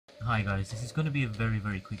Hi guys, this is going to be a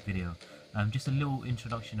very quick video. Just a little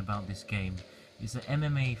introduction about this game. It's an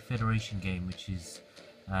MMA Federation game which is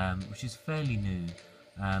fairly new.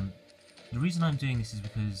 The reason I'm doing this is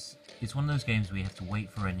because it's one of those games where you have to wait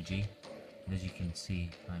for energy, as you can see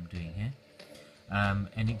I'm doing here.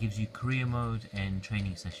 And it gives you career mode and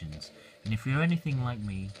training sessions. And if you're anything like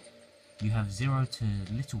me, you have zero to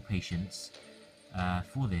little patience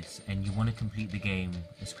for this, and you want to complete the game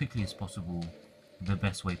as quickly as possible, the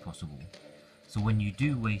best way possible. So when you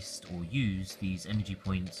do waste or use these energy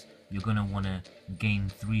points, you're going to want to gain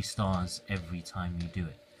 3 stars every time you do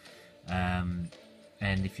it. And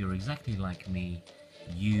if you're exactly like me,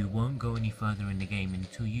 you won't go any further in the game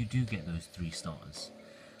until you do get those 3 stars.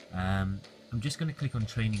 I'm just going to click on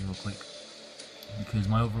training real quick, because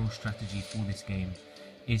my overall strategy for this game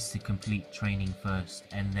is to complete training first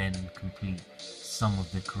and then complete some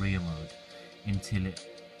of the career mode until it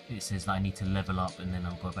says that I need to level up, and then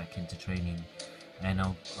I'll go back into training, and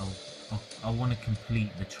I want to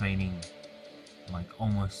complete the training like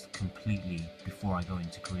almost completely before I go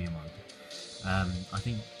into career mode. I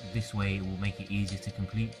think this way it will make it easier to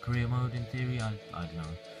complete career mode in theory. I don't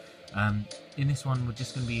know. In this one we're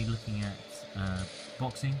just going to be looking at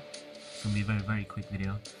boxing. It's going to be a very quick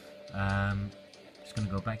video. Just going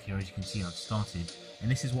to go back here. As you can see, I've started,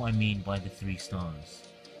 and this is what I mean by the 3 stars,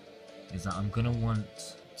 is that I'm going to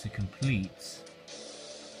want to complete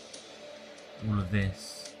all of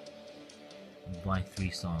this by 3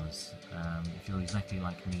 stars. If you're exactly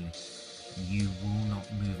like me, you will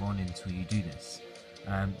not move on until you do this.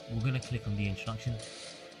 We're going to click on the introduction.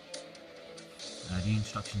 The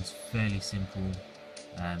instruction's fairly simple.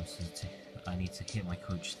 So I need to hit my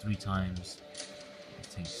coach 3 times. It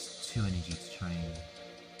takes 2 energy to train.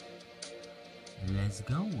 Let's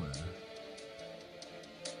go.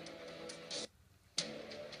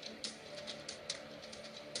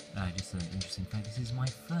 Just an interesting fact, this is my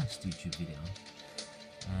first YouTube video,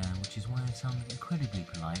 which is why I sound incredibly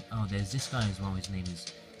polite. Oh, there's this guy as well, his name is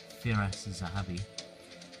Firas Zahabi.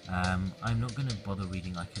 I'm not going to bother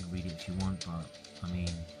reading, I can read it if you want, but I mean,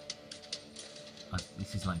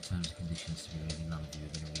 this is like terms and conditions to be reading, none of you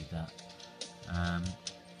are going to read that.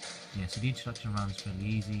 Yeah, so the introduction round is fairly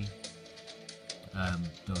easy.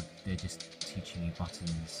 They're just teaching you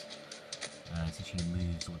buttons, teaching you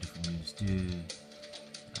moves, what different moves do.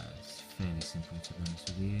 It's fairly simple, to be honest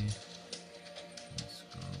with you. Let's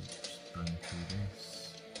go, just burn through this.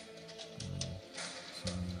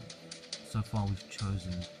 So far we've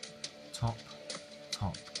chosen top.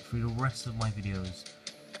 For the rest of my videos,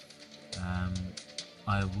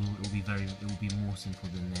 it will be more simple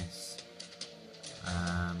than this.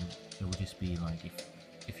 It will just be like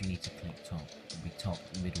if you need to click top, it will be top,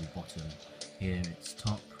 middle, bottom. Here it's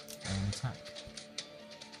top and attack.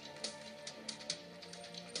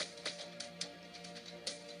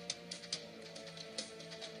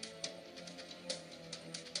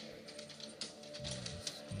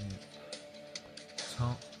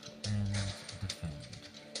 Top and defend.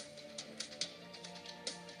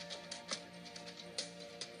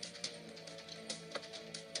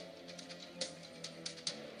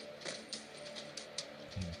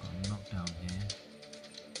 Okay, we've got a knockdown here,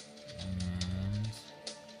 and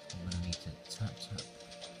I'm gonna need to tap.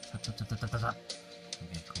 Okay,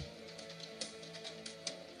 cool.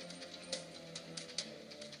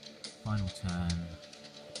 Final turn.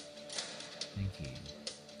 Thank you.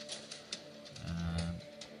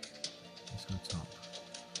 Let's go top.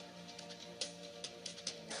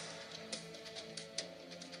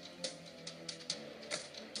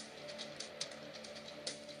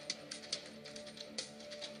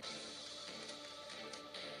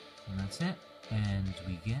 And that's it. And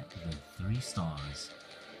we get the 3 stars.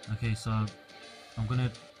 Okay, so I'm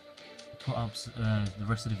gonna put up the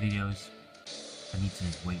rest of the videos. I need to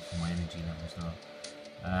wait for my energy levels though.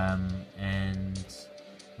 And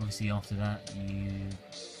obviously after that you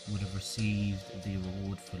would have received the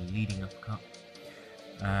reward for leading uppercut.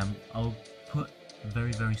 I'll put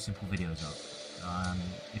very simple videos up.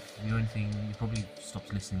 If you're anything, you probably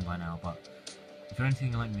stopped listening by now, but if you're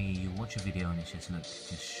anything like me, you watch a video and it's just, look,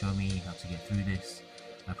 just show me how to get through this.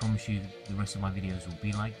 I promise you the rest of my videos will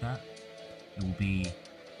be like that. It will be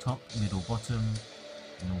top, middle, bottom,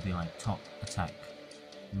 and it will be like top, attack,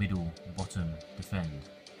 middle, bottom, defend.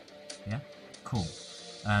 Yeah? Cool.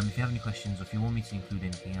 If you have any questions, or if you want me to include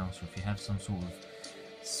anything else, or if you have some sort of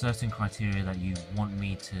certain criteria that you want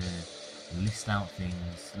me to list out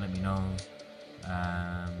things, let me know,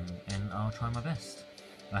 and I'll try my best.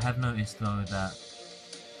 I have noticed though that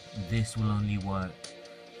this will only work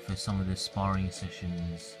for some of the sparring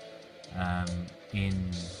sessions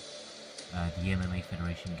in the MMA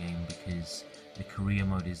Federation game, because the career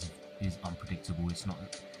mode is unpredictable. It's not,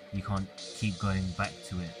 you can't keep going back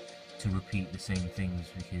to it to repeat the same things,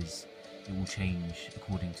 because it will change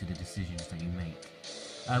according to the decisions that you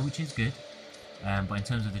make, which is good. But in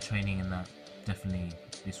terms of the training and that, definitely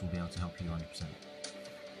this will be able to help you 100%.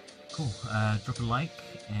 Cool. Drop a like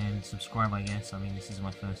and subscribe, I guess. I mean, this is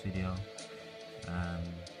my first video, and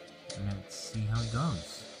let's see how it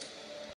goes.